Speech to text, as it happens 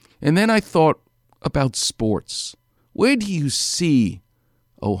And then I thought about sports. Where do you see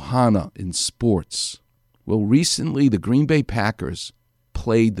Ohana in sports? Well, recently the Green Bay Packers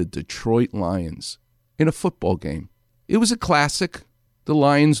played the Detroit Lions in a football game. It was a classic. The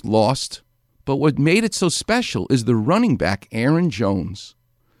Lions lost. But what made it so special is the running back, Aaron Jones,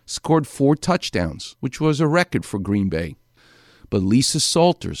 scored 4 touchdowns, which was a record for Green Bay. But Lisa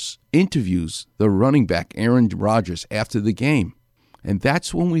Salters interviews the running back, Aaron Rodgers, after the game. And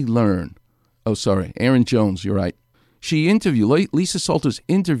that's when we learn. Aaron Jones, you're right. Lisa Salters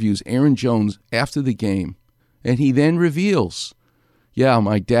interviews Aaron Jones after the game. And he then reveals,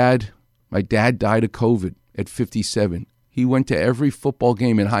 my dad died of COVID at 57. He went to every football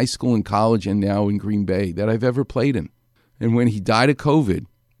game in high school and college and now in Green Bay that I've ever played in. And when he died of COVID,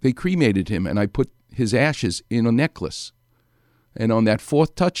 they cremated him, and I put his ashes in a necklace. And on that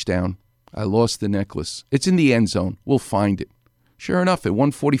 4th touchdown, I lost the necklace. It's in the end zone. We'll find it. Sure enough, at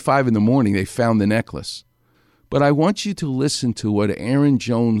 1:45 in the morning, they found the necklace. But I want you to listen to what Aaron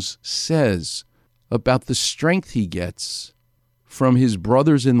Jones says about the strength he gets from his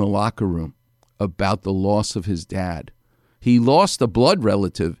brothers in the locker room about the loss of his dad. He lost a blood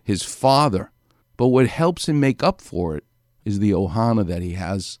relative, his father, but what helps him make up for it is the Ohana that he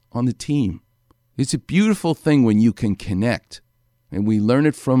has on the team. It's a beautiful thing when you can connect, and we learn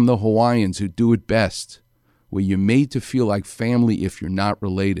it from the Hawaiians who do it best, where you're made to feel like family if you're not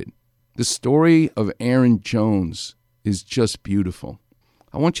related. The story of Aaron Jones is just beautiful.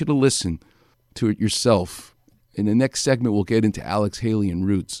 I want you to listen to it yourself. In the next segment, we'll get into Alex Haley and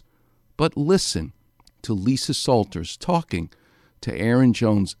Roots. But listen to Lisa Salters talking to Aaron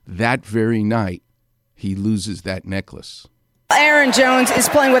Jones that very night he loses that necklace. Aaron Jones is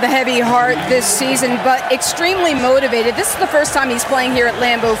playing with a heavy heart this season, but extremely motivated. This is the first time he's playing here at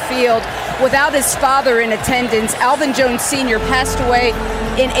Lambeau Field without his father in attendance. Alvin Jones Sr. passed away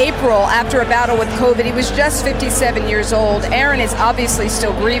in April after a battle with COVID. He was just 57 years old. Aaron is obviously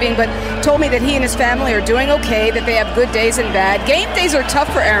still grieving, but told me that he and his family are doing okay, that they have good days and bad. Game days are tough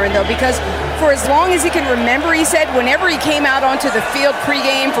for Aaron, though, because for as long as he can remember, he said, whenever he came out onto the field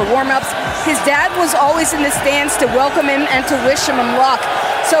pregame for warm-ups, his dad was always in the stands to welcome him and to wish him luck.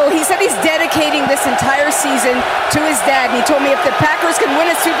 So he said he's dedicating this entire season to his dad. And he told me if the Packers can win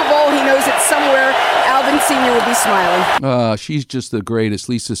a Super Bowl, he knows that somewhere Alvin Sr. will be smiling. She's just the greatest,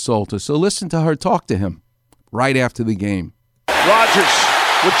 Lisa Salters. So listen to her talk to him right after the game. Rodgers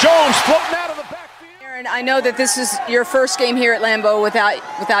with Jones floating out of the backfield. Aaron, I know that this is your first game here at Lambeau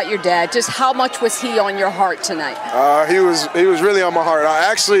without your dad. Just how much was he on your heart tonight? He was really on my heart.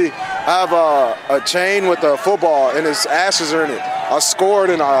 I actually have a chain with a football, and his ashes are in it. I scored,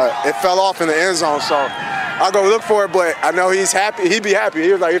 and it fell off in the end zone, so I go look for it, but I know he's happy. He'd be happy.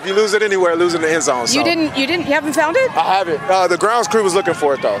 He was like, if you lose it anywhere, lose it in the end zone. So. You haven't found it? I have it. The grounds crew was looking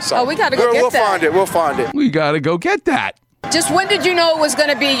for it, though. So we got to go get that. We'll find it. We got to go get that. Just when did you know it was going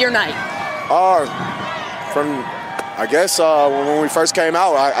to be your night? I guess when we first came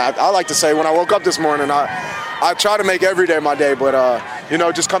out. I like to say when I woke up this morning, I try to make every day my day, but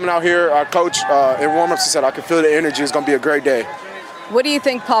just coming out here, our coach in warm-ups said I could feel the energy. It's going to be a great day. What do you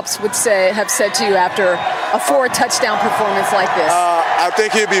think Pops would have said to you after a 4-touchdown performance like this? I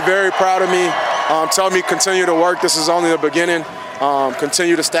think he'd be very proud of me. Tell me continue to work. This is only the beginning.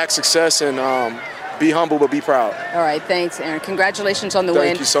 Continue to stack success and be humble but be proud. All right, thanks, Aaron. Congratulations on the win.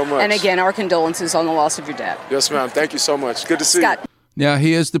 Thank you so much. And again, our condolences on the loss of your dad. Yes, ma'am. Thank you so much. Good to see you. Now,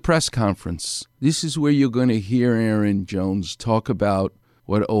 here's the press conference. This is where you're going to hear Aaron Jones talk about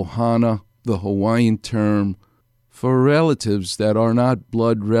what Ohana, the Hawaiian term for relatives that are not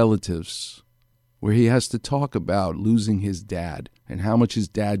blood relatives, where he has to talk about losing his dad and how much his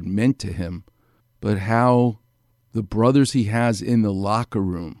dad meant to him, but how the brothers he has in the locker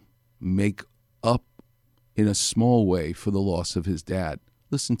room make up in a small way for the loss of his dad.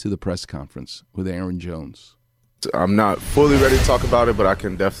 Listen to the press conference with Aaron Jones. I'm not fully ready to talk about it, but I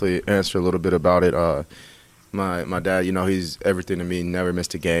can definitely answer a little bit about it. My dad, he's everything to me, never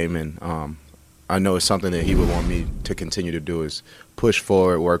missed a game, and I know it's something that he would want me to continue to do is push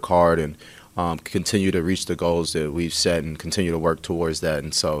forward, work hard, and continue to reach the goals that we've set and continue to work towards that.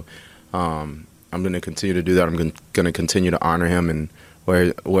 And so I'm going to continue to do that. I'm going to continue to honor him and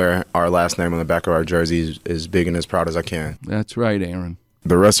wear our last name on the back of our jerseys as big and as proud as I can. That's right, Aaron.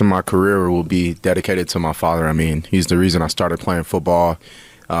 The rest of my career will be dedicated to my father. I mean, he's the reason I started playing football.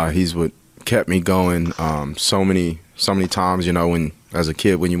 He's what kept me going so many times, when as a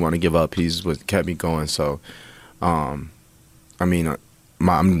kid when you want to give up, he's what kept me going. So, I'm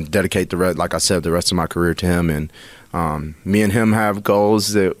dedicated like I said, the rest of my career to him. And me and him have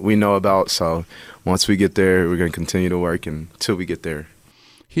goals that we know about. So once we get there, we're going to continue to work until we get there.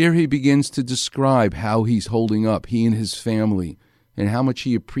 Here he begins to describe how he's holding up, he and his family, and how much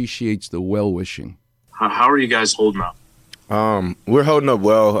he appreciates the well-wishing. How are you guys holding up? We're holding up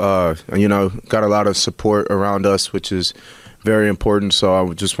well. Got a lot of support around us, which is very important. So I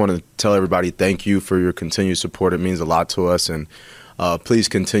just want to tell everybody thank you for your continued support. It means a lot to us, and please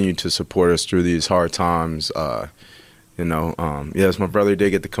continue to support us through these hard times. Yes, my brother did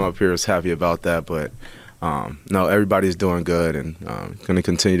get to come up here. I was happy about that, but no, everybody's doing good, and going to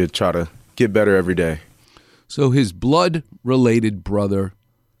continue to try to get better every day. So his blood-related brother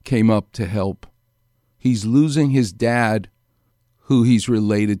came up to help. He's losing his dad, who he's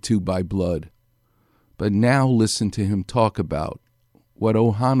related to by blood. But now listen to him talk about what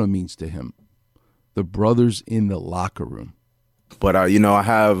Ohana means to him. The brothers in the locker room. But, I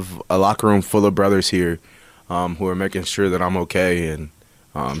have a locker room full of brothers here who are making sure that I'm okay. And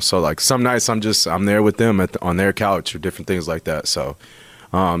so, some nights I'm there with them on their couch or different things like that. So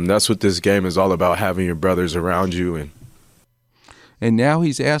that's what this game is all about, having your brothers around you. And now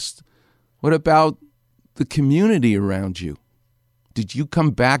he's asked, what about the community around you? Did you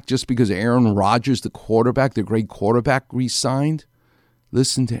come back just because Aaron Rodgers, the quarterback, the great quarterback, re-signed?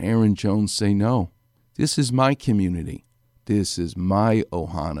 Listen to Aaron Jones say, no, this is my community. This is my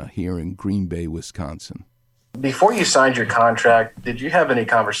Ohana here in Green Bay, Wisconsin. Before you signed your contract, did you have any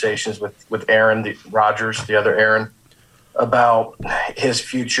conversations with Aaron Rodgers, the other Aaron, about his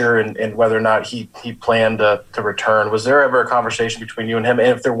future and whether or not he planned to return? Was there ever a conversation between you and him? And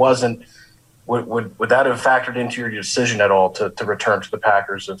if there wasn't, would that have factored into your decision at all to return to the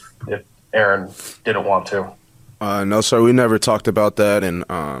Packers if Aaron didn't want to? No, sir. We never talked about that, and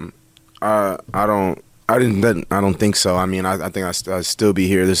I don't think so. I mean, I think I still be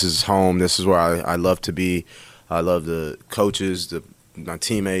here. This is home. This is where I love to be. I love the coaches, my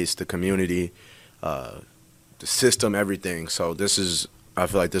teammates, the community, the system, everything. So I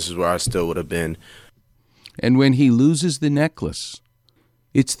feel like this is where I still would have been. And when he loses the necklace,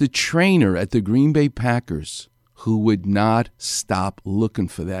 it's the trainer at the Green Bay Packers who would not stop looking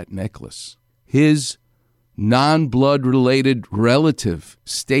for that necklace. His non-blood related relative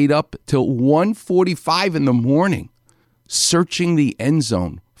stayed up till 1:45 in the morning searching the end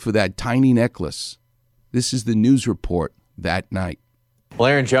zone for that tiny necklace. This is the news report that night. Well,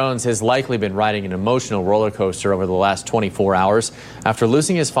 Aaron Jones has likely been riding an emotional roller coaster over the last 24 hours. After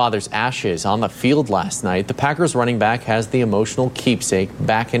losing his father's ashes on the field last night, the Packers running back has the emotional keepsake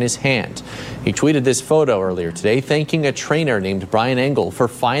back in his hand. He tweeted this photo earlier today, thanking a trainer named Brian Engel for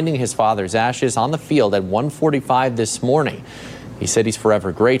finding his father's ashes on the field at 1:45 this morning. He said he's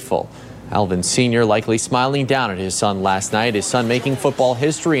forever grateful. Alvin Sr. likely smiling down at his son last night, his son making football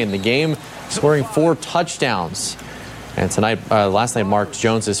history in the game, scoring 4 touchdowns. And last night marked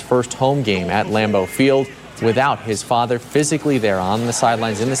Jones's first home game at Lambeau Field without his father physically there on the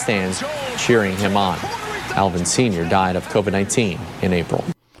sidelines in the stands cheering him on. Alvin Sr. died of COVID-19 in April.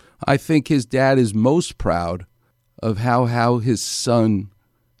 I think his dad is most proud of how his son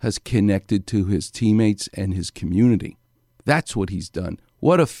has connected to his teammates and his community. That's what he's done.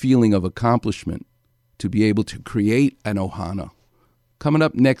 What a feeling of accomplishment to be able to create an Ohana. Coming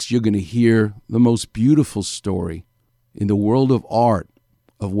up next, you're going to hear the most beautiful story in the world of art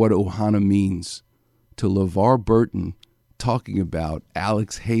of what Ohana means, to LeVar Burton talking about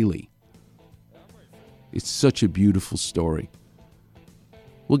Alex Haley. It's such a beautiful story.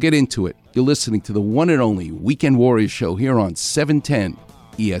 We'll get into it. You're listening to the one and only Weekend Warriors show here on 710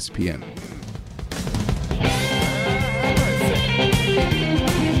 ESPN.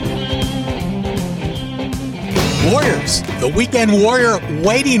 Warriors, the Weekend Warrior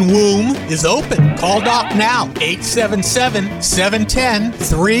waiting room is open. Call Doc now,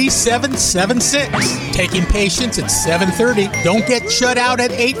 877-710-3776. Taking patients at 7:30. Don't get shut out at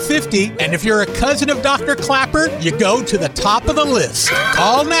 8:50. And if you're a cousin of Dr. Clapper, you go to the top of the list.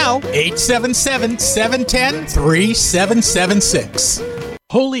 Call now, 877-710-3776.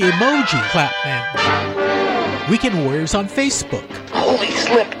 Holy emoji, Clapman. Weekend Warriors on Facebook. Holy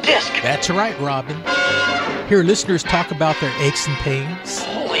slip disc. That's right, Robin. Hear listeners talk about their aches and pains.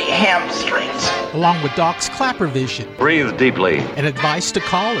 Holy hamstrings. Along with Doc's Clapper Vision. Breathe deeply. And advice to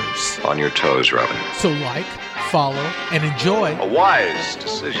callers. On your toes, Robin. So like, follow, and enjoy a wise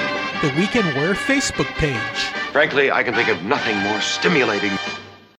decision. The Weekend Warrior Facebook page. Frankly, I can think of nothing more stimulating.